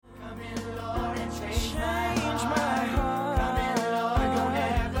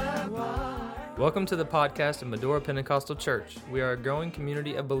Welcome to the podcast of Medora Pentecostal Church. We are a growing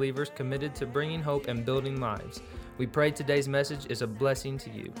community of believers committed to bringing hope and building lives. We pray today's message is a blessing to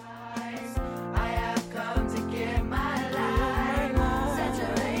you.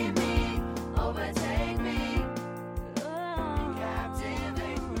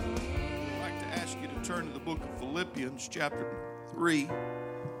 Turn to the book of Philippians chapter 3.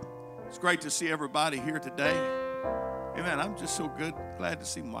 It's great to see everybody here today. Amen. I'm just so glad to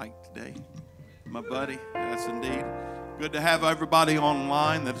see Mike today. My buddy. Yes, indeed. Good to have everybody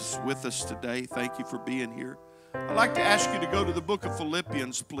online that's with us today. Thank you for being here. I'd like to ask you to go to the book of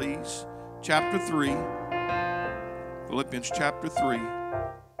Philippians, please. Chapter 3. Philippians chapter 3.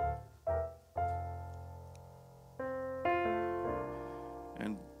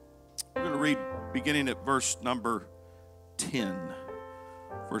 And we're going to read beginning at verse number 10.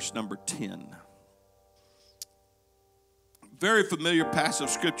 Verse number 10. Very familiar passage of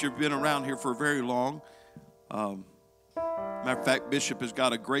scripture. Been around here for very long. Matter of fact, Bishop has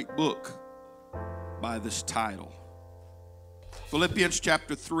got a great book by this title. Philippians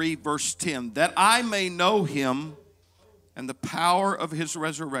chapter 3, verse 10. That I may know him and the power of his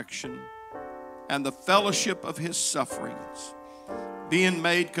resurrection and the fellowship of his sufferings, being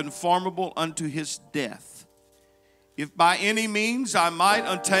made conformable unto his death, if by any means I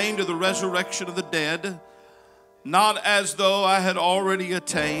might attain to the resurrection of the dead, not as though I had already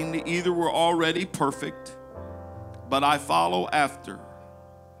attained, either were already perfect, but I follow after,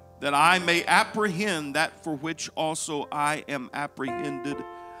 that I may apprehend that for which also I am apprehended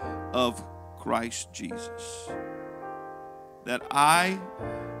of Christ Jesus. That I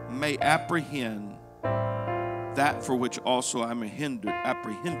may apprehend that for which also I'm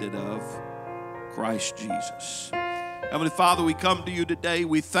apprehended of Christ Jesus. Heavenly Father, we come to you today.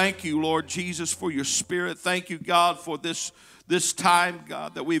 We thank you, Lord Jesus, for your Spirit. Thank you, God, for this time,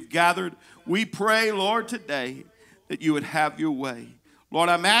 God, that we've gathered. We pray, Lord, today that you would have your way. Lord,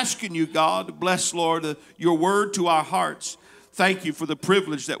 I'm asking you, God, to bless, Lord, your word to our hearts. Thank you for the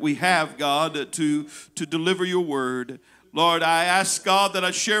privilege that we have, God, to deliver your word. Lord, I ask, God, that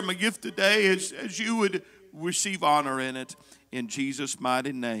I share my gift today as you would receive honor in it. In Jesus'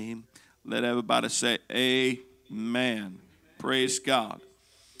 mighty name, let everybody say amen. Praise God.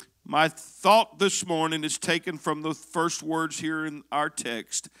 My thought this morning is taken from the first words here in our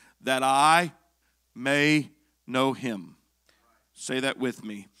text, that I may know him. Say that with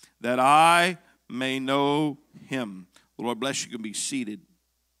me. That I may know him. The Lord bless you. You can be seated.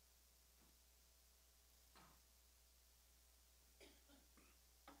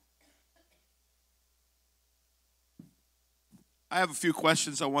 I have a few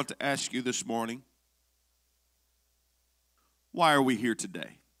questions I want to ask you this morning. Why are we here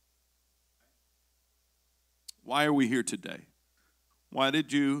today? Why are we here today? Why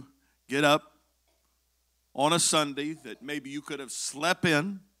did you get up on a Sunday that maybe you could have slept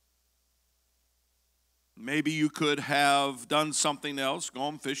in? Maybe you could have done something else,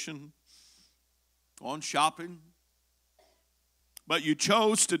 gone fishing, gone shopping. But you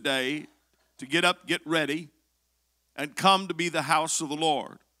chose today to get up, get ready, and come to be the house of the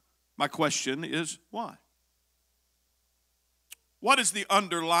Lord. My question is, why? What is the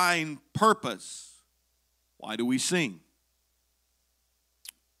underlying purpose? Why do we sing?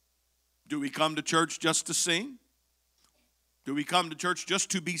 Do we come to church just to sing? Do we come to church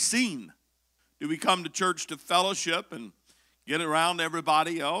just to be seen? Do we come to church to fellowship and get around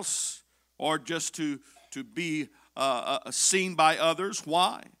everybody else? Or just to be seen by others?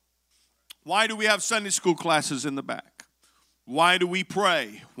 Why? Why do we have Sunday school classes in the back? Why do we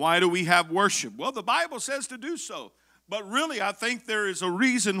pray? Why do we have worship? Well, the Bible says to do so. But really, I think there is a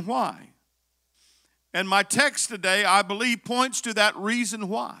reason why. And my text today, I believe, points to that reason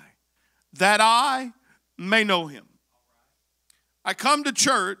why. That I may know him. I come to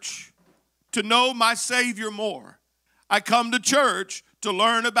church to know my Savior more. I come to church to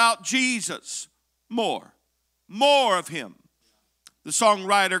learn about Jesus more. More of him. The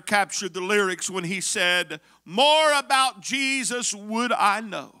songwriter captured the lyrics when he said, more about Jesus would I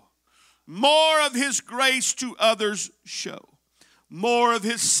know. More of his grace to others show. More of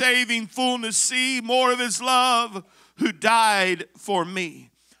his saving fullness see. More of his love who died for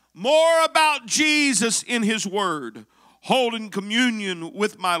me. More about Jesus in his word. Holding communion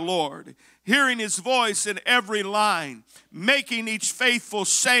with my Lord. Hearing his voice in every line. Making each faithful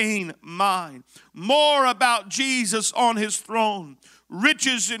saying mine. More about Jesus on his throne.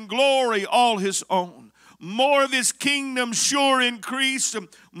 Riches and glory all his own. More of his kingdom sure increase.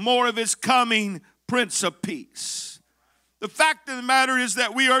 More of his coming Prince of Peace. The fact of the matter is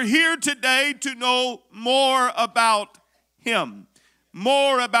that we are here today to know more about him.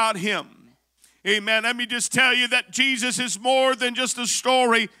 More about him. Amen. Let me just tell you that Jesus is more than just a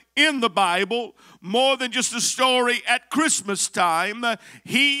story in the Bible, more than just a story at Christmas time.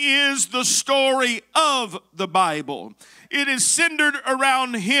 He is the story of the Bible. It is centered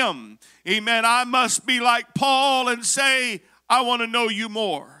around him. Amen. I must be like Paul and say, I want to know you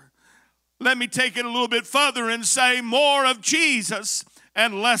more. Let me take it a little bit further and say more of Jesus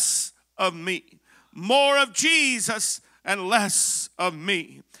and less of me. More of Jesus and less of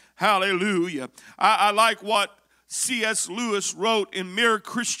me. Hallelujah. I like what C.S. Lewis wrote in Mere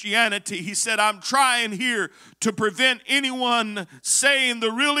Christianity. He said, I'm trying here to prevent anyone saying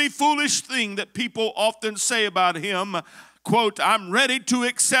the really foolish thing that people often say about him. Quote, I'm ready to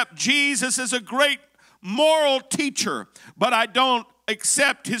accept Jesus as a great moral teacher, but I don't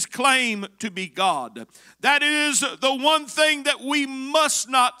accept his claim to be God. That is the one thing that we must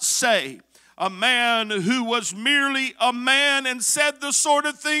not say. A man who was merely a man and said the sort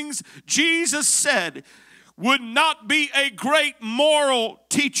of things Jesus said would not be a great moral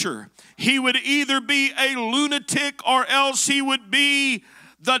teacher. He would either be a lunatic or else he would be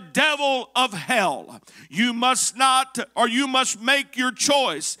the devil of hell. You must not, or you must make your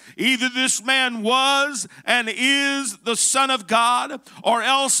choice. Either this man was and is the Son of God, or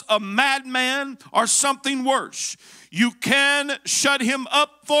else a madman or something worse. You can shut him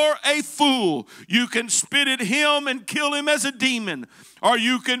up for a fool. You can spit at him and kill him as a demon. Or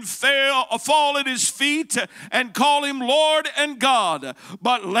you can fall at his feet and call him Lord and God.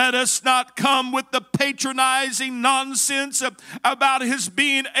 But let us not come with the patronizing nonsense about his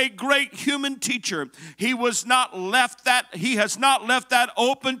being a great human teacher. He has not left that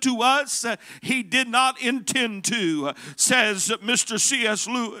open to us. He did not intend to, says Mr. C.S.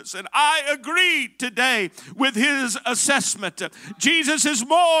 Lewis. And I agree today with his assessment. Jesus is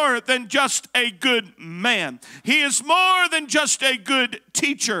more than just a good man. He is more than just a good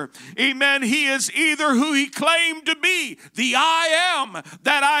teacher. Amen. He is either who he claimed to be, the I am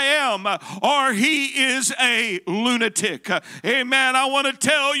that I am, or he is a lunatic. Amen. I want to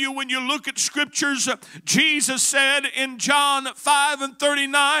tell you, when you look at scriptures, Jesus said in John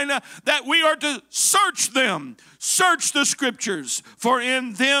 5:39 that we are to search them. Search the scriptures, for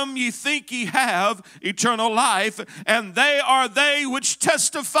in them ye think ye have eternal life, and they are they which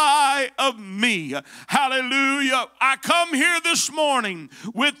testify of me. Hallelujah. I come here this morning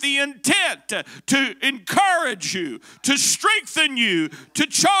with the intent to encourage you, to strengthen you, to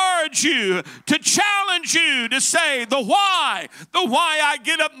charge you, to challenge you, to say the why I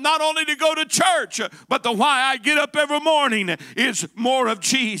get up not only to go to church, but the why I get up every morning is more of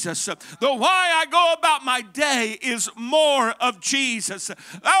Jesus. The why I go about my day is more of Jesus.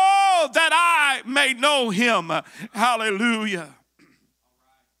 Oh, that I may know him. Hallelujah.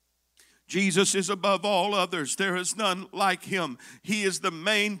 Jesus is above all others. There is none like him. He is the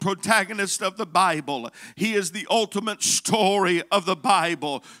main protagonist of the Bible. He is the ultimate story of the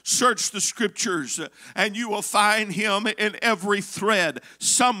Bible. Search the scriptures and you will find him in every thread.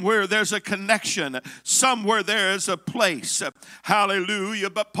 Somewhere there's a connection. Somewhere there is a place.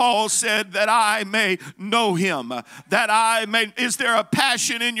 Hallelujah. But Paul said that I may know him. Is there a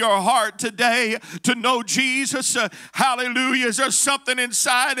passion in your heart today to know Jesus? Hallelujah. Is there something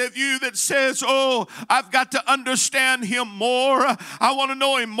inside of you that says, oh, I've got to understand him more. I want to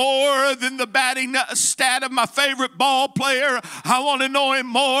know him more than the batting stat of my favorite ball player. I want to know him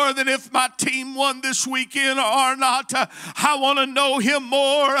more than if my team won this weekend or not. I want to know him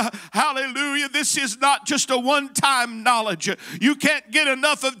more. Hallelujah. This is not just a one-time knowledge. You can't get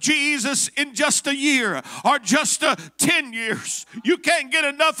enough of Jesus in just a year or just 10 years. You can't get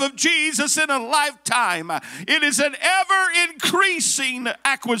enough of Jesus in a lifetime. It is an ever-increasing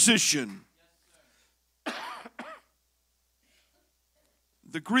acquisition.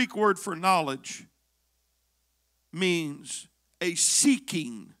 The Greek word for knowledge means a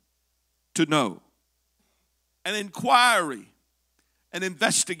seeking to know, an inquiry, an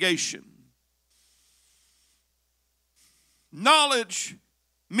investigation. Knowledge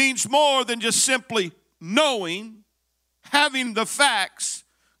means more than just simply knowing, having the facts,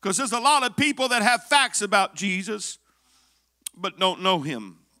 because there's a lot of people that have facts about Jesus but don't know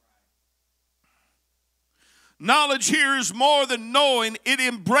him. Knowledge here is more than knowing. It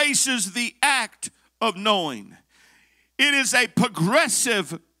embraces the act of knowing. It is a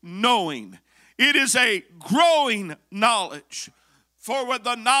progressive knowing. It is a growing knowledge. For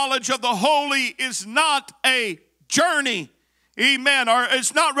the knowledge of the holy is not a journey. Amen. Or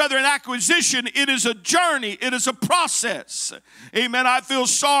it's not rather an acquisition. It is a journey. It is a process. Amen. I feel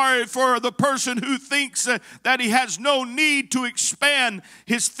sorry for the person who thinks that he has no need to expand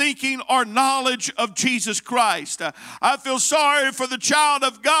his thinking or knowledge of Jesus Christ. I feel sorry for the child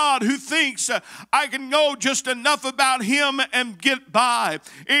of God who thinks I can know just enough about him and get by.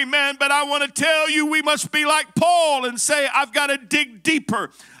 Amen. But I want to tell you, we must be like Paul and say, I've got to dig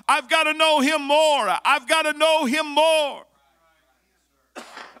deeper. I've got to know him more. I've got to know him more.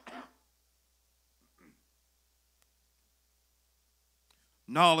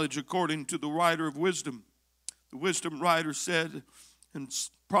 Knowledge, according to the writer of wisdom, the wisdom writer said in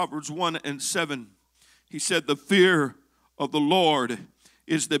Proverbs 1:7, he said, the fear of the Lord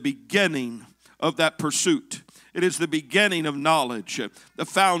is the beginning of that pursuit. It is the beginning of knowledge. The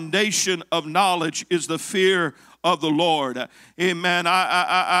foundation of knowledge is the fear of the Lord. Amen.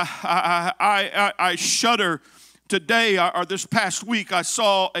 I shudder today, or this past week, I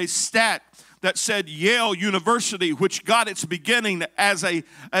saw a stat that said Yale University, which got its beginning as a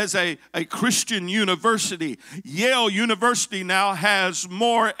Christian university. Yale University now has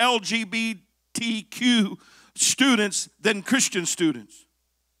more LGBTQ students than Christian students.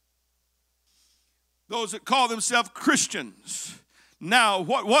 Those that call themselves Christians. Now,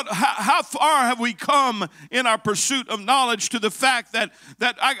 how far have we come in our pursuit of knowledge to the fact that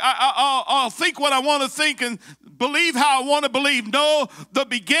I'll think what I want to think and believe how I want to believe? No, the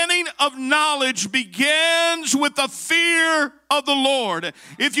beginning of knowledge begins with the fear of the Lord.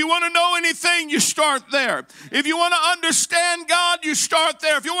 If you want to know anything, you start there. If you want to understand God, you start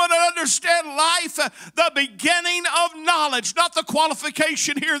there. If you want to understand life, the beginning of knowledge, not the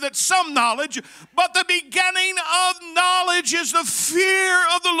qualification here that some knowledge, but the beginning of knowledge is the fear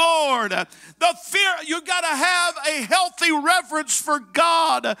of the Lord. The fear, you got to have a healthy reverence for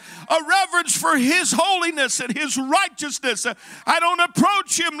God, a reverence for His holiness and His righteousness. I don't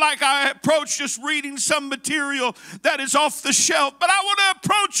approach Him like I approach just reading some material that is off the shelf, but I want to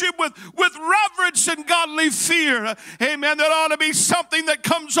approach Him with reverence and godly fear. Amen. There ought to be something that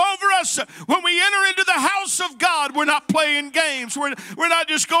comes over us when we enter into the house of God. We're not playing games. We're not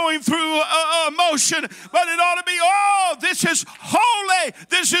just going through emotion, but it ought to be, oh, this is holy.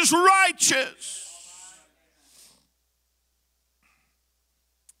 This is righteous.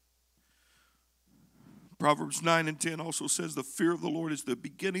 Proverbs 9:10 also says, the fear of the Lord is the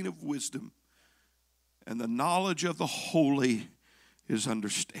beginning of wisdom, and the knowledge of the holy is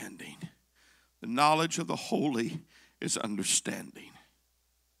understanding. The knowledge of the holy is understanding.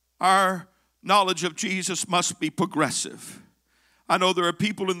 Our knowledge of Jesus must be progressive. I know there are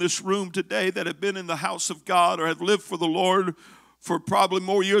people in this room today that have been in the house of God or have lived for the Lord for probably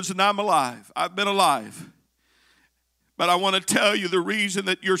more years than I'm alive. I've been alive. But I want to tell you the reason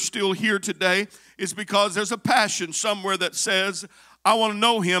that you're still here today is because there's a passion somewhere that says, I want to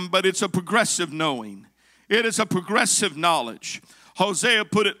know Him, but it's a progressive knowing. It is a progressive knowledge. Hosea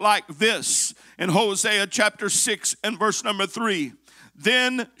put it like this in Hosea chapter 6 and verse number 3.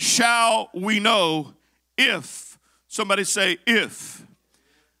 Then shall we know if, somebody say if.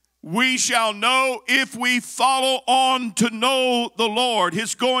 We shall know if we follow on to know the Lord.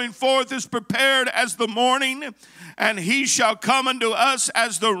 His going forth is prepared as the morning, and He shall come unto us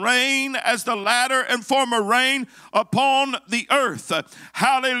as the rain, as the latter and former rain upon the earth.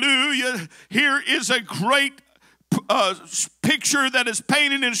 Hallelujah. Here is a great picture that is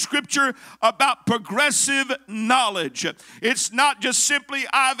painted in Scripture about progressive knowledge. It's not just simply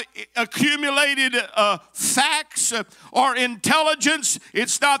I've accumulated facts or intelligence.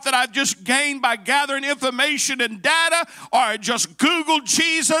 It's not that I've just gained by gathering information and data, or I just Googled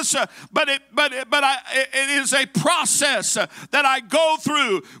Jesus, but it is a process that I go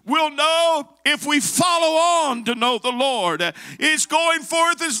through. We'll know if we follow on to know the Lord. His going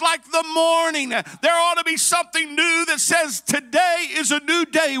forth is like the morning. There ought to be something new that says today is a new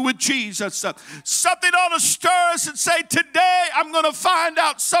day with Jesus. Something ought to stir us and say, today I'm going to find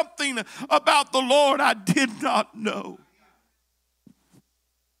out something about the Lord I did not know.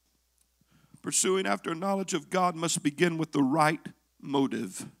 Pursuing after knowledge of God must begin with the right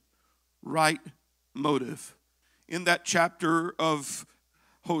motive. Right motive. In that chapter of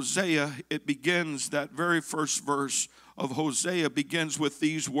Hosea, it begins, that very first verse of Hosea begins with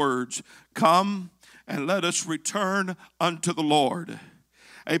these words, come and let us return unto the Lord.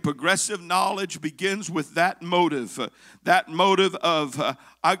 A progressive knowledge begins with that motive of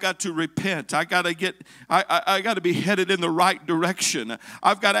I've got to repent. I got to be headed in the right direction.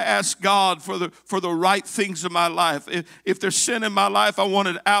 I've got to ask God for the right things in my life. If there's sin in my life, I want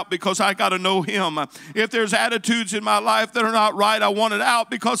it out because I got to know Him. If there's attitudes in my life that are not right, I want it out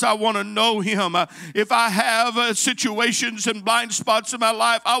because I want to know Him. If I have situations and blind spots in my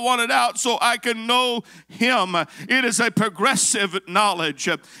life, I want it out so I can know Him. It is a progressive knowledge.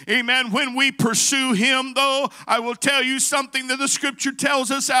 Amen. When we pursue Him, though, I will tell you something that the Scripture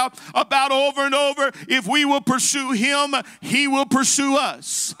tells us out about over and over. If we will pursue Him, He will pursue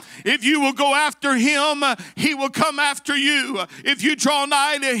us. If you will go after Him, He will come after you. If you draw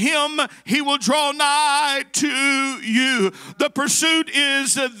nigh to Him, He will draw nigh to you. The pursuit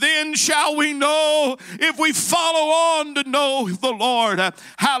is, then shall we know, if we follow on to know the Lord.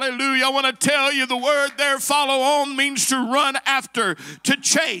 Hallelujah. I want to tell you the word there, follow on, means to run after, to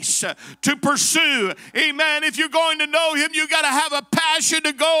chase, to pursue. Amen. If you're going to know Him, you got to have a passion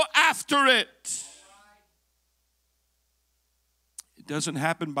to go after it. It doesn't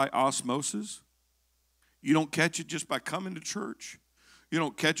happen by osmosis. You don't catch it just by coming to church. You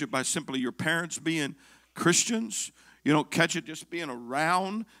don't catch it by simply your parents being Christians. You don't catch it just being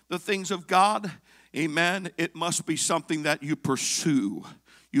around the things of God. Amen. It must be something that you pursue.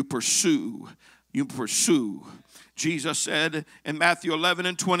 You pursue. You pursue. Jesus said in Matthew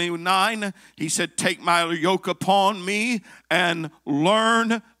 11:29, He said, take my yoke upon me and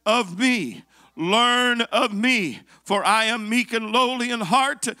learn of me. Learn of me, for I am meek and lowly in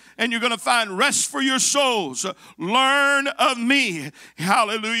heart, and you're going to find rest for your souls. Learn of me.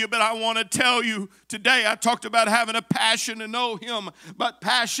 Hallelujah. But I want to tell you today, I talked about having a passion to know Him, but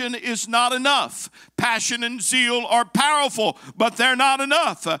passion is not enough. Passion and zeal are powerful, but they're not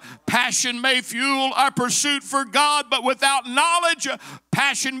enough. Passion may fuel our pursuit for God, but without knowledge,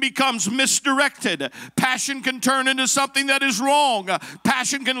 passion becomes misdirected. Passion can turn into something that is wrong.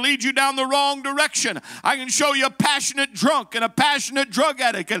 Passion can lead you down the wrong direction. I can show you a passionate drunk and a passionate drug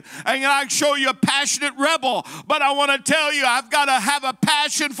addict, and I can show you a passionate rebel, but I want to tell you, I've got to have a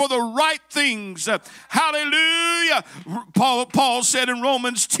passion for the right things. Hallelujah. Paul said in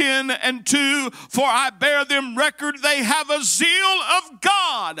Romans 10:2, for I bear them record they have a zeal of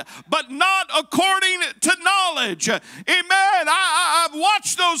God, but not according to knowledge. Amen. I've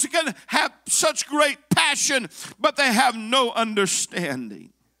watched those who can have such great passion, but they have no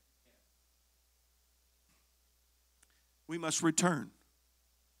understanding. We must return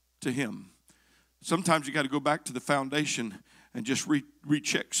to Him. Sometimes you got to go back to the foundation and just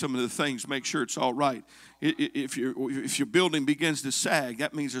recheck some of the things, make sure it's all right. If your building begins to sag,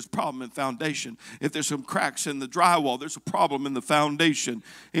 that means there's a problem in the foundation. If there's some cracks in the drywall, there's a problem in the foundation.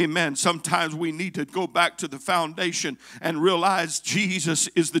 Amen. Sometimes we need to go back to the foundation and realize Jesus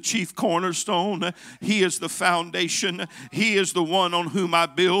is the chief cornerstone. He is the foundation. He is the one on whom I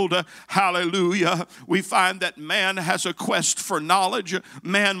build. Hallelujah. We find that man has a quest for knowledge.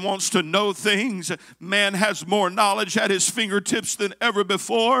 Man wants to know things. Man has more knowledge at his fingertips than ever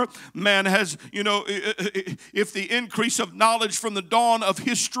before. Man has, if the increase of knowledge from the dawn of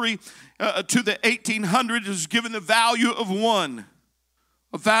history to the 1800s is given the value of one,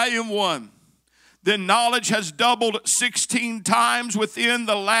 then knowledge has doubled 16 times within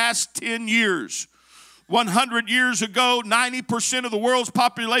the last 10 years. 100 years ago, 90% of the world's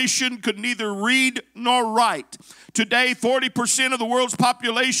population could neither read nor write. Today, 40% of the world's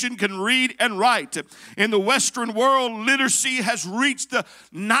population can read and write. In the Western world, literacy has reached the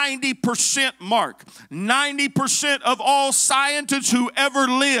 90% mark. 90% of all scientists who ever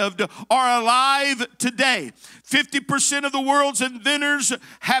lived are alive today. 50% of the world's inventors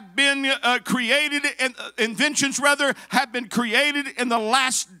have been inventions have been created in the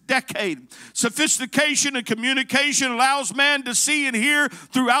last decade. Sophistication and communication allows man to see and hear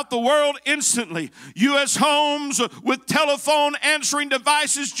throughout the world instantly. U.S. homes with telephone answering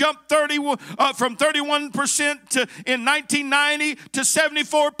devices jumped from 31% in 1990 to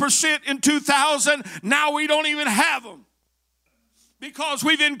 74% in 2000. Now we don't even have them, because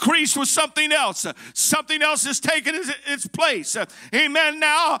we've increased with something else. Something else has taken its place. Amen.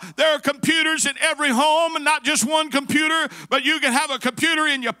 Now there are computers in every home, and not just one computer, but you can have a computer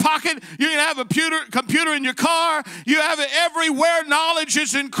in your pocket. You can have a computer in your car. You have it everywhere. Knowledge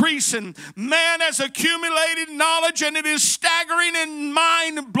is increasing. Man has accumulated knowledge, and it is staggering and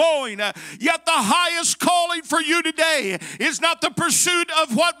mind-blowing. Yet the highest calling for you today is not the pursuit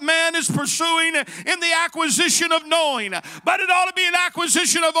of what man is pursuing in the acquisition of knowing, but it ought to be immediate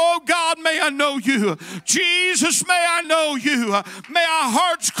acquisition of, oh God, may I know you. Jesus, may I know you. May our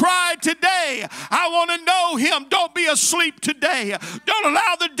hearts cry today, I want to know him. Don't be asleep today. Don't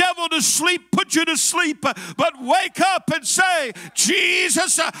allow the devil to sleep, put you to sleep, but wake up and say,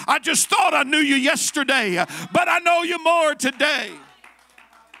 Jesus, I just thought I knew you yesterday, but I know you more today.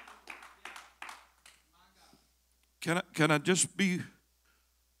 Can I just be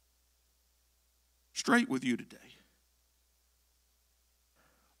straight with you today?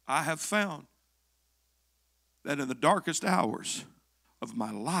 I have found that in the darkest hours of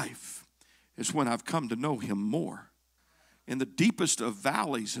my life is when I've come to know him more. In the deepest of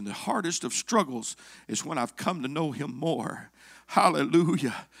valleys and the hardest of struggles is when I've come to know him more.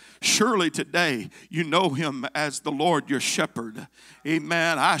 Hallelujah. Surely today you know him as the Lord your shepherd.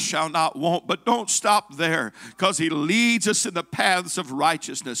 Amen. I shall not want, but don't stop there, because he leads us in the paths of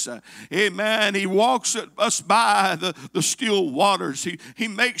righteousness. Amen. He walks us by the still waters. He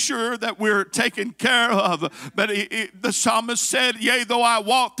makes sure that we're taken care of. But the psalmist said, yea, though I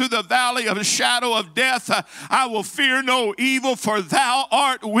walk through the valley of the shadow of death, I will fear no evil, for thou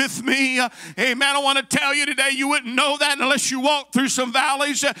art with me. Amen. I want to tell you today, you wouldn't know that unless you walk through some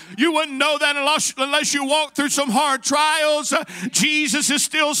valleys. You wouldn't know that unless you walk through some hard trials. Jesus is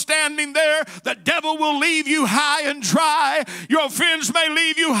still standing there. The devil will leave you high and dry. Your friends may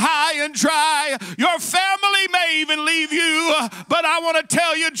leave you high and dry. Your family may even leave you. But I want to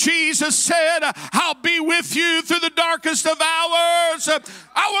tell you, Jesus said, I'll be with you through the darkest of hours.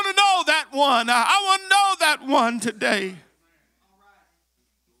 I want to know that one. I want to know that one today.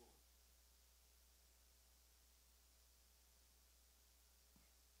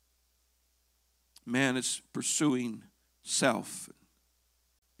 Man is pursuing self.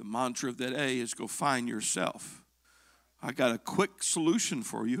 The mantra of that A is go find yourself. I got a quick solution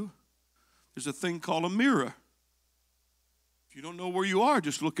for you. There's a thing called a mirror. If you don't know where you are,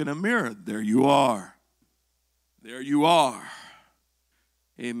 just look in a mirror. There you are. There you are.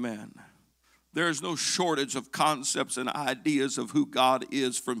 Amen. There is no shortage of concepts and ideas of who God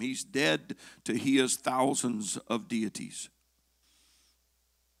is, from he's dead to he is thousands of deities.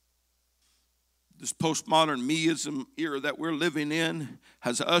 This postmodern meism era that we're living in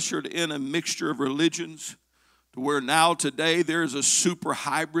has ushered in a mixture of religions to where now today there is a super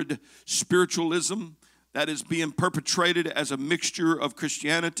hybrid spiritualism that is being perpetrated as a mixture of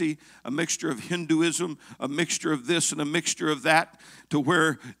Christianity, a mixture of Hinduism, a mixture of this and a mixture of that, to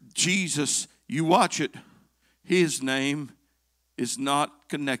where Jesus, you watch it, his name is not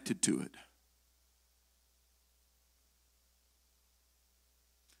connected to it.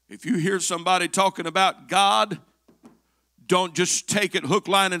 If you hear somebody talking about God, don't just take it hook,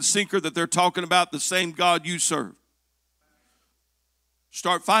 line, and sinker that they're talking about the same God you serve.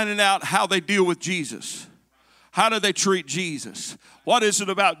 Start finding out how they deal with Jesus. How do they treat Jesus? What is it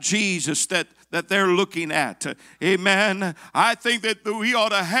about Jesus that they're looking at? Amen. I think that we ought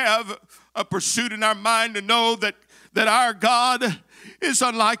to have a pursuit in our mind to know that our God is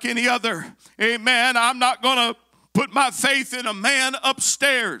unlike any other. Amen. I'm not going to put my faith in a man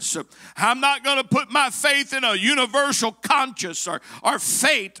upstairs. I'm not going to put my faith in a universal conscience or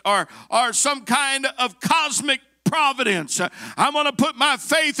fate or some kind of cosmic providence. I'm going to put my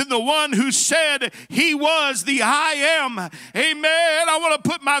faith in the one who said he was the I am. Amen. I want to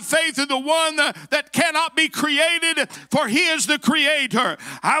put my faith in the one that cannot be created, for he is the creator.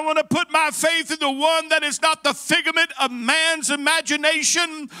 I want to put my faith in the one that is not the figment of man's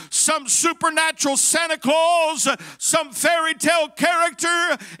imagination, some supernatural Santa Claus, some fairy tale character.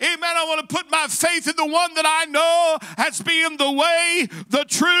 Amen. I want to put my faith in the one that I know as being the way, the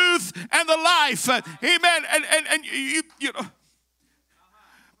truth, and the life. Amen. And you know,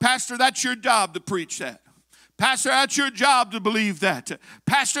 Pastor, that's your job to preach that. Pastor, that's your job to believe that.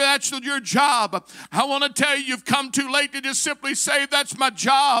 Pastor, that's your job. I want to tell you, you've come too late to just simply say, that's my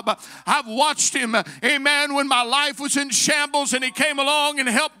job. I've watched him, amen, when my life was in shambles and he came along and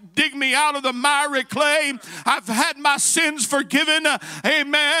helped dig me out of the miry clay. I've had my sins forgiven.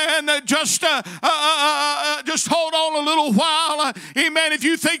 Amen. Just hold on a little while. Amen. If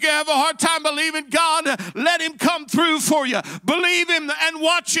you think you have a hard time believing God, let him come through for you. Believe him and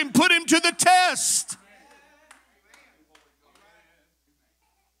watch him put him to the test.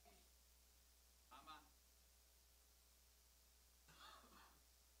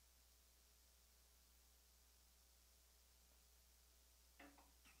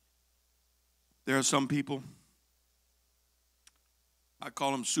 There are some people, I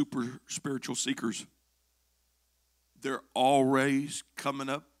call them super spiritual seekers. They're always coming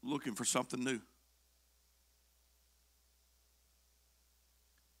up looking for something new.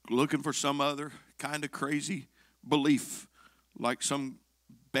 Looking for some other kind of crazy belief like some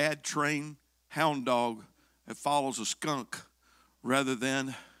bad trained hound dog that follows a skunk rather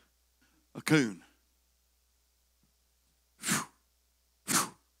than a coon.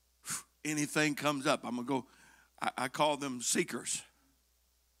 Anything comes up, I'm going to go. I call them seekers.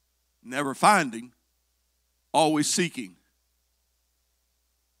 Never finding, always seeking.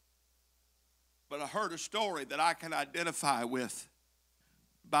 But I heard a story that I can identify with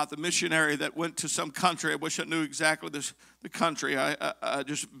about the missionary that went to some country. I wish I knew exactly the country. I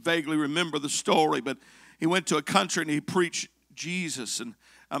just vaguely remember the story. But he went to a country and he preached Jesus. And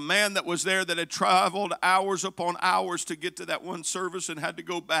a man that was there that had traveled hours upon hours to get to that one service and had to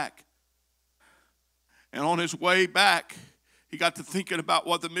go back. And on his way back, he got to thinking about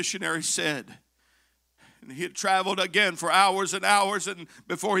what the missionary said. And he had traveled again for hours and hours. And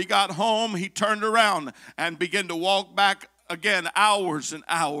before he got home, he turned around and began to walk back again, hours and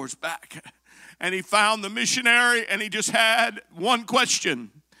hours back. And he found the missionary and he just had one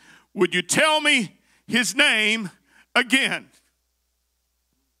question. Would you tell me his name again?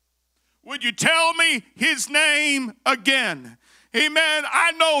 Would you tell me his name again? Amen.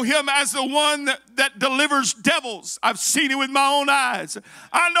 I know him as the one that delivers devils. I've seen it with my own eyes.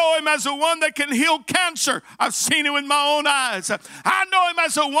 I know him as the one that can heal cancer. I've seen it with my own eyes. I know him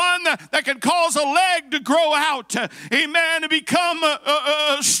as the one that can cause a leg to grow out. Amen. To become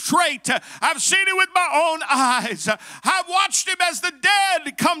straight. I've seen it with my own eyes. I've watched him as the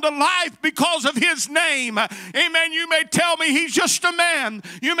dead come to life because of his name. Amen. You may tell me he's just a man.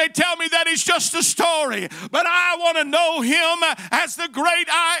 You may tell me that he's just a story. But I want to know him as the great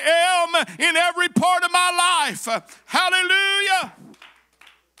I am in every part of my life. Hallelujah.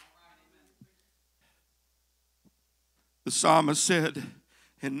 The psalmist said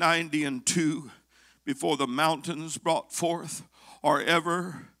in 90:2, before the mountains brought forth, or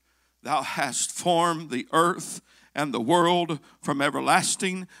ever thou hast formed the earth and the world, from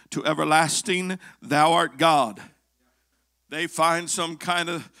everlasting to everlasting, thou art God. They find some kind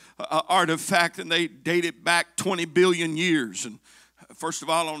of artifact and they date it back 20 billion years. And first of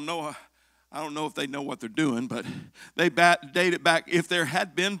all, I don't know if they know what they're doing, but they date it back. If there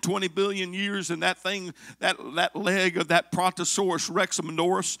had been 20 billion years and that thing, that leg of that Brontosaurus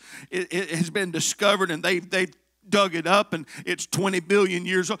rexaminosaurus, it has been discovered and they dug it up and it's 20 billion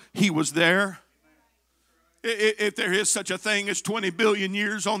years old. He was there. If there is such a thing as 20 billion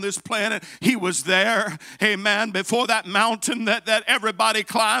years on this planet, he was there. Amen. Before that mountain that everybody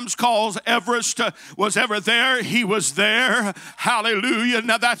climbs calls Everest was ever there, he was there. Hallelujah.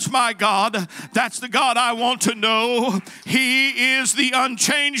 Now that's my God. That's the God I want to know. He is the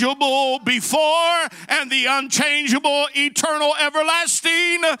unchangeable before and the unchangeable eternal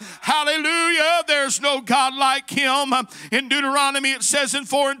everlasting. Hallelujah. There's no God like him. In Deuteronomy it says in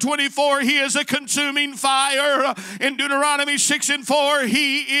 4:24, he is a consuming fire. In Deuteronomy 6:4,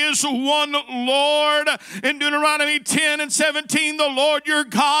 he is one Lord. In Deuteronomy 10:17, the Lord your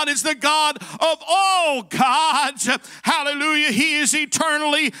God is the God of all gods. Hallelujah. He is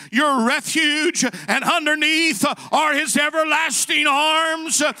eternally your refuge, and underneath are his everlasting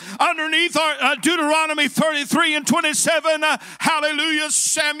arms. Underneath are Deuteronomy 33:27. Hallelujah.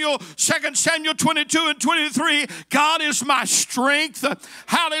 2 Samuel 22:23. God is my strength.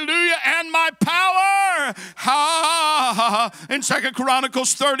 Hallelujah. And my power. In 2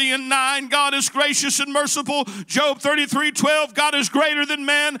 Chronicles 30:9, God is gracious and merciful. Job 33:12, God is greater than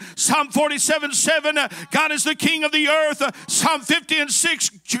man. Psalm 47:7, God is the king of the earth. Psalm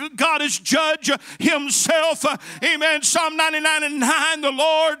 50:6, God is judge himself. Amen. Psalm 99:9, the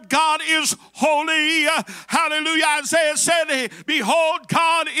Lord God is holy. Hallelujah. Isaiah said, behold,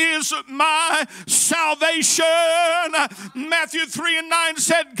 God is my salvation. Matthew 3:9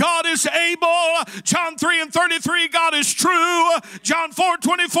 said, God is able. John 3:33, God is true. John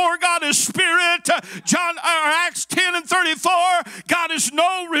 4:24, God is spirit. Acts 10:34, God is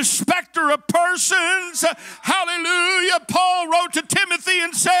no respecter of persons. Hallelujah. Paul wrote to Timothy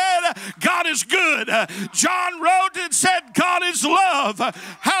and said, God is good. John wrote and said, God is love.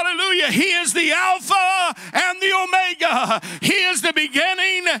 Hallelujah. He is the Alpha and the Omega. He is the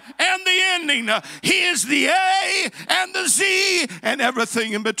beginning and the ending. He is the A and the Z and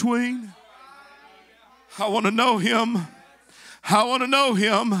everything in between. I want to know him. I want to know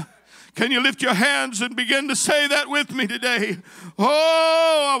him. Can you lift your hands and begin to say that with me today?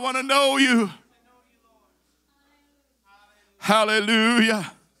 Oh, I want to know you.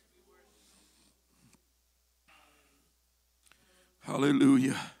 Hallelujah.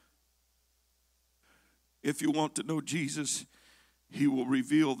 Hallelujah. If you want to know Jesus, he will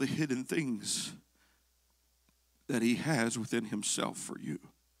reveal the hidden things that he has within himself for you.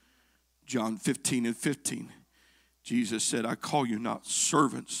 John 15:15. Jesus said, I call you not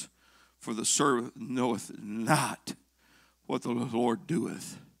servants, for the servant knoweth not what the Lord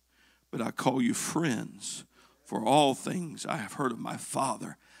doeth. But I call you friends, for all things I have heard of my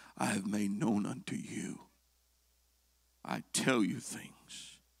Father, I have made known unto you. I tell you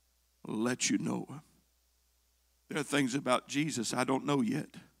things, let you know. There are things about Jesus I don't know yet.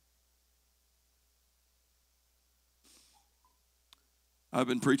 I've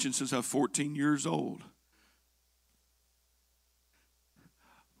been preaching since I was 14 years old.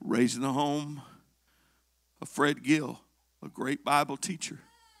 Raised in the home of Fred Gill, a great Bible teacher.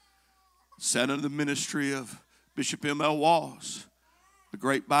 Sat under the ministry of Bishop M.L. Walls, a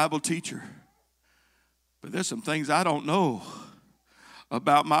great Bible teacher. But there's some things I don't know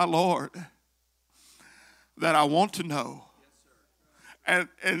about my Lord that I want to know. And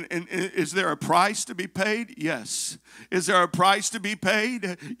is there a price to be paid? Yes. Is there a price to be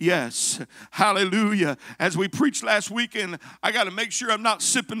paid? Yes. Hallelujah. As we preached last weekend, I got to make sure I'm not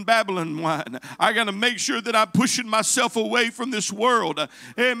sipping Babylon wine. I got to make sure that I'm pushing myself away from this world.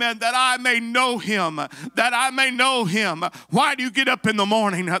 Amen. That I may know him. That I may know him. Why do you get up in the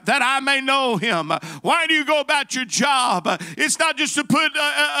morning? That I may know him. Why do you go about your job? It's not just to put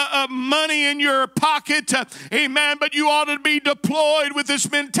money in your pocket. Amen. But you ought to be deployed with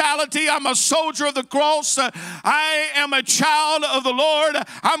this mentality. I'm a soldier of the cross. I am a child of the Lord.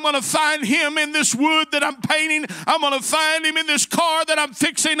 I'm going to find him in this wood that I'm painting. I'm going to find him in this car that I'm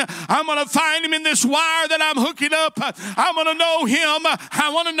fixing. I'm going to find him in this wire that I'm hooking up. I'm going to know him. I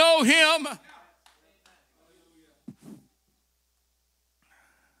want to know him. I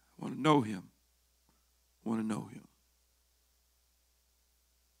want to know him. I want to know him.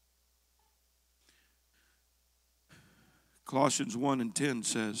 Colossians 1:10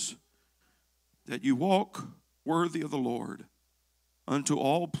 says that you walk worthy of the Lord unto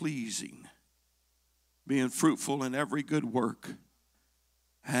all pleasing, being fruitful in every good work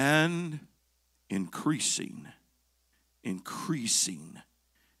and increasing in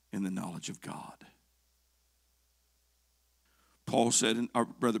the knowledge of God. Paul said, and our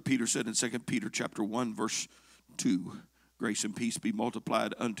brother Peter said in 2 Peter chapter 1 verse 2, grace and peace be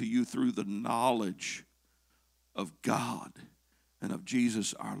multiplied unto you through the knowledge of God and of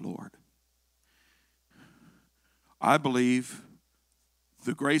Jesus our Lord. I believe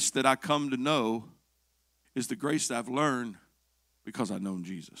the grace that I come to know is the grace that I've learned because I've known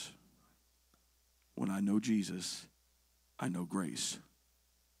Jesus. When I know Jesus, I know grace.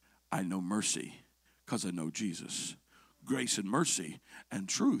 I know mercy because I know Jesus. Grace and mercy and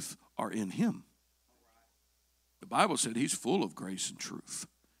truth are in him. The Bible said he's full of grace and truth.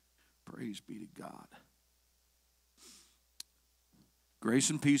 Praise be to God.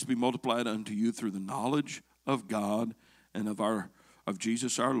 Grace and peace be multiplied unto you through the knowledge of God and of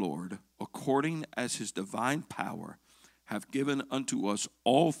Jesus our Lord, according as his divine power hath given unto us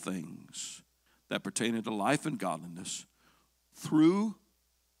all things that pertain unto life and godliness, through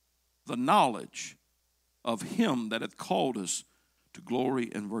the knowledge of him that hath called us to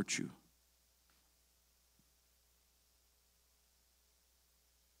glory and virtue.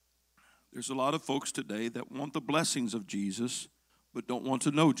 There's a lot of folks today that want the blessings of Jesus, but don't want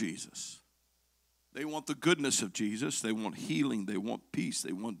to know Jesus. They want the goodness of Jesus. They want healing. They want peace.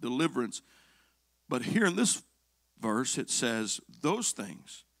 They want deliverance. But here in this verse, it says, those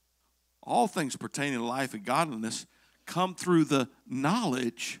things, all things pertaining to life and godliness, come through the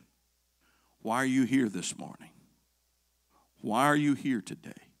knowledge. Why are you here this morning? Why are you here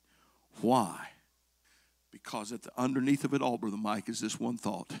today? Why? Because at the underneath of it all, Brother Mike, is this one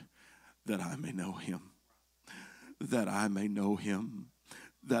thought, that I may know him. That I may know him.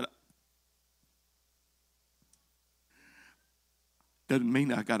 That doesn't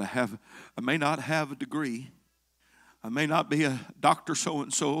mean I may not have a degree. I may not be a doctor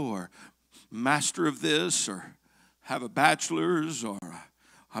so-and-so or master of this or have a bachelor's, or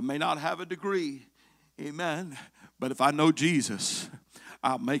I may not have a degree. Amen. But if I know Jesus,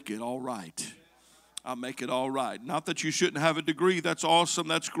 I'll make it all right. I'll make it all right. Not that you shouldn't have a degree. That's awesome.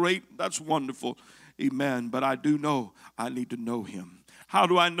 That's great. That's wonderful. Amen. But I do know I need to know him. How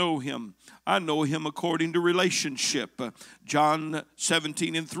do I know him? I know him according to relationship. John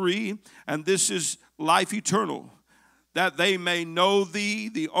 17:3, and this is life eternal, that they may know thee,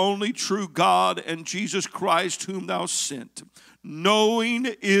 the only true God, and Jesus Christ whom thou sent. Knowing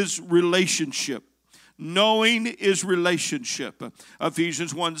is relationship. Knowing is relationship.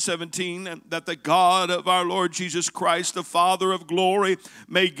 Ephesians 1:17, that the God of our Lord Jesus Christ, the Father of glory,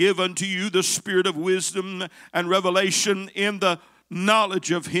 may give unto you the spirit of wisdom and revelation in the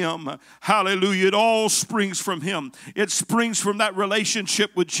knowledge of Him. Hallelujah. It all springs from Him. It springs from that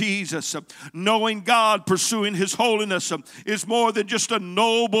relationship with Jesus. Knowing God, pursuing His holiness is more than just a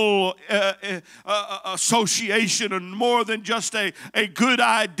noble association and more than just a good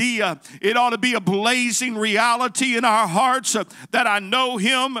idea. It ought to be a blazing reality in our hearts that I know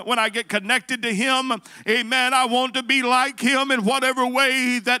Him. When I get connected to Him, amen, I want to be like Him in whatever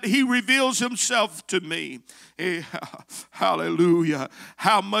way that He reveals Himself to me. Hallelujah.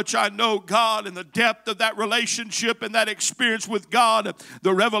 How much I know God and the depth of that relationship and that experience with God.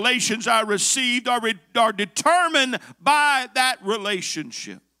 The revelations I received are determined by that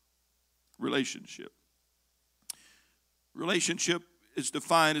relationship. Relationship is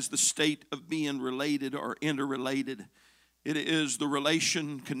defined as the state of being related or interrelated. It is the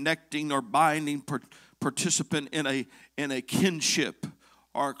relation, connecting or binding participant in a kinship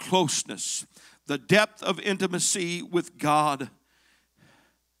or closeness. The depth of intimacy with God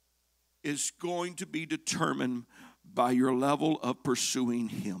is going to be determined by your level of pursuing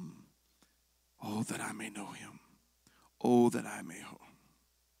Him. Oh, that I may know Him. Oh, that I may know.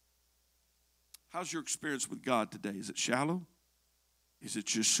 How's your experience with God today? Is it shallow? Is it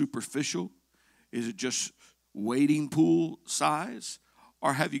just superficial? Is it just wading pool size?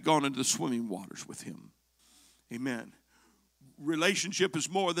 Or have you gone into the swimming waters with Him? Amen. Relationship is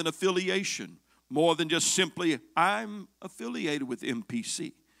more than affiliation. More than just simply, I'm affiliated with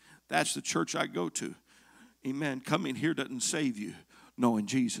MPC. That's the church I go to. Amen. Coming here doesn't save you. Knowing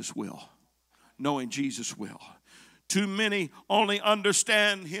Jesus will. Knowing Jesus will. Too many only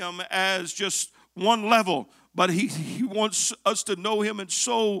understand Him as just one level, but he wants us to know Him in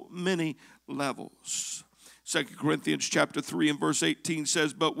so many levels. 2 Corinthians chapter 3 and verse 18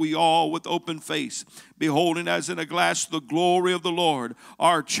 says, but we all with open face, beholding as in a glass the glory of the Lord,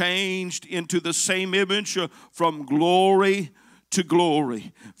 are changed into the same image from glory to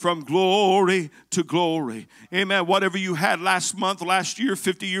glory. From glory to glory. Amen. Whatever you had last month, last year,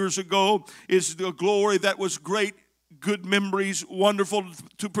 50 years ago, is the glory that was great. Good memories, wonderful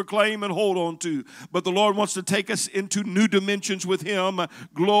to proclaim and hold on to. But the Lord wants to take us into new dimensions with Him.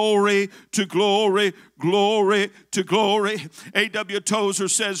 Glory to glory, glory to glory. A.W. Tozer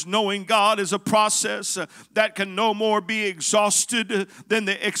says, knowing God is a process that can no more be exhausted than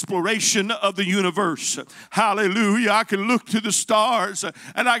the exploration of the universe. Hallelujah. I can look to the stars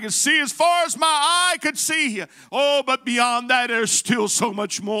and I can see as far as my eye could see. Oh, but beyond that, there's still so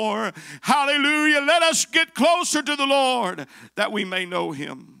much more. Hallelujah. Let us get closer to the Lord, that we may know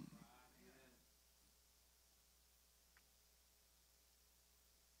Him.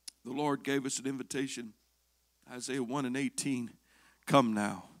 The Lord gave us an invitation. Isaiah 1 and 18. Come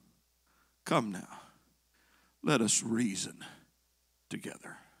now. Come now. Let us reason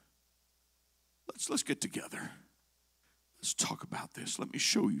together. Let's get together. Let's talk about this. Let me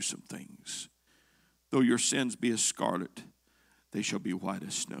show you some things. Though your sins be as scarlet, they shall be white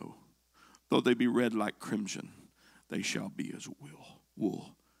as snow. Though they be red like crimson, they shall be as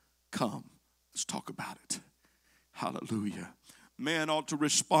wool. Come, let's talk about it. Hallelujah. Man ought to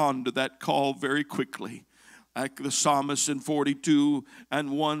respond to that call very quickly. Like the psalmist in 42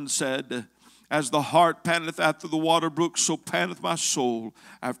 and 1 said, as the hart panteth after the water brook, so panteth my soul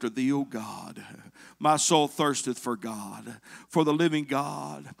after thee, O God. My soul thirsteth for God, for the living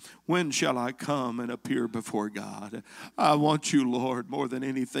God. When shall I come and appear before God? I want you, Lord, more than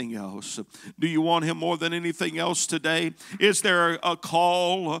anything else. Do you want Him more than anything else today? Is there a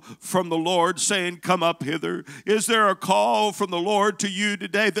call from the Lord saying, come up hither? Is there a call from the Lord to you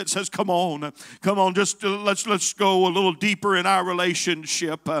today that says, come on, just let's go a little deeper in our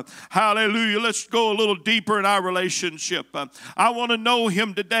relationship. Hallelujah. Let's go a little deeper in our relationship. I want to know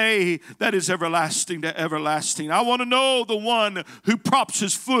Him today that is everlasting to everlasting. I want to know the one who props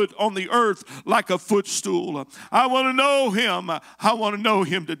His foot on the earth like a footstool. I want to know Him. I want to know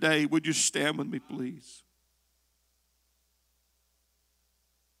Him today. Would you stand with me, please?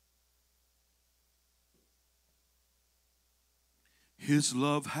 His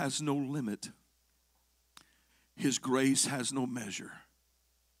love has no limit. His grace has no measure.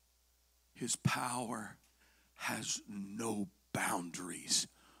 His power has no boundaries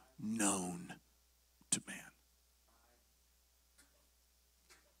known to man.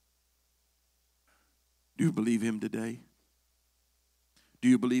 Do you believe Him today? Do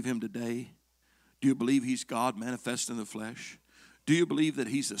you believe Him today? Do you believe He's God manifest in the flesh? Do you believe that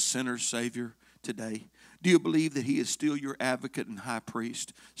He's a sinner's Savior? today? Do you believe that he is still your advocate and high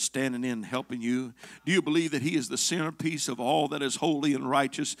priest, standing in and helping you? Do you believe that he is the centerpiece of all that is holy and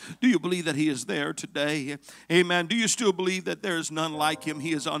righteous? Do you believe that he is there today? Amen. Do you still believe that there is none like him?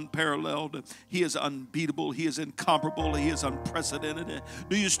 He is unparalleled. He is unbeatable. He is incomparable. He is unprecedented.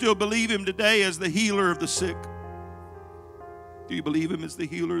 Do you still believe him today as the healer of the sick? Do you believe him as the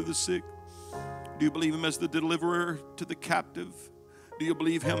healer of the sick? Do you believe him as the deliverer to the captive? Do you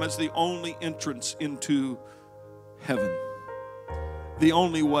believe him as the only entrance into heaven? The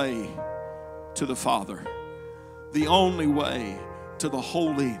only way to the Father. The only way to the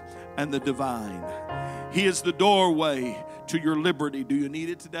holy and the divine. He is the doorway to your liberty. Do you need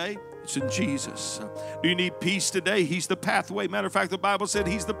it today? It's in Jesus. Do you need peace today? He's the pathway. Matter of fact, the Bible said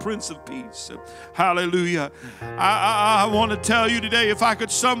he's the Prince of Peace. Hallelujah. I want to tell you today, if I could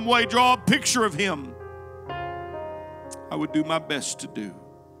some way draw a picture of him, I would do my best to do.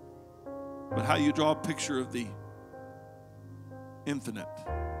 But how you draw a picture of the infinite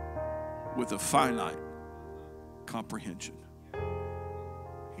with a finite comprehension.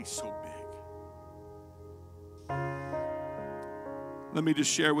 He's so big. Let me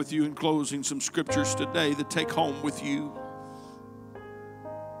just share with you in closing some scriptures today to take home with you.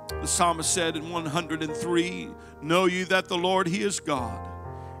 The psalmist said in 103, "Know you that the Lord, he is God.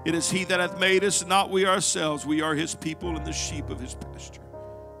 It is he that hath made us, not we ourselves. We are his people and the sheep of his pasture."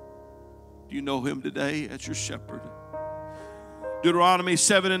 Do you know him today as your shepherd? Deuteronomy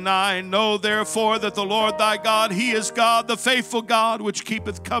 7:9, "Know therefore that the Lord thy God, he is God, the faithful God, which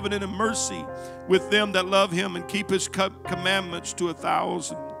keepeth covenant and mercy with them that love him and keep his commandments to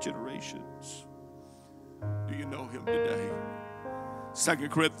 1,000 generations." Do you know him today? 2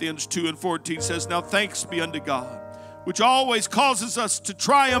 Corinthians 2:14 says, "Now thanks be unto God, which always causes us to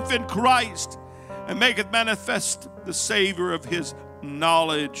triumph in Christ, and maketh manifest the Savior of his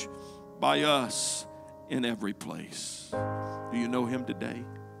knowledge by us in every place." Do you know him today?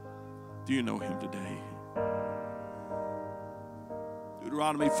 Do you know him today?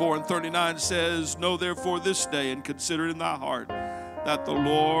 Deuteronomy 4:39 says, "Know therefore this day and consider in thy heart that the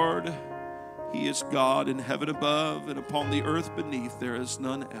Lord, he is God in heaven above and upon the earth beneath. There is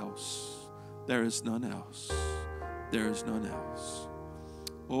none else. There is none else. There is none else.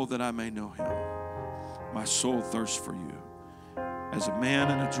 Oh, that I may know him. My soul thirsts for you, as a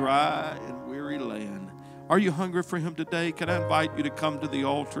man in a dry and weary land." Are you hungry for him today? Can I invite you to come to the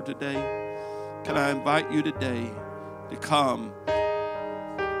altar today? Can I invite you today to come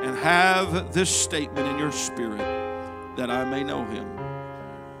and have this statement in your spirit, that I may know him,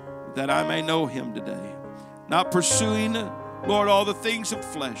 that I may know him today. Not pursuing, Lord, all the things of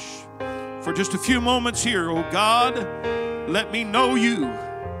flesh. For just a few moments here, oh God, let me know you.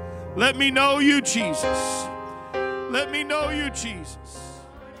 Let me know you, Jesus. Let me know you, Jesus.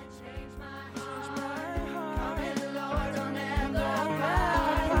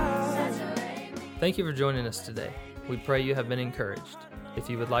 Thank you for joining us today. We pray you have been encouraged. If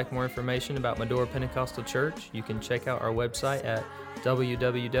you would like more information about Medora Pentecostal Church, you can check out our website at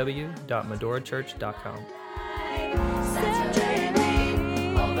www.medorachurch.com.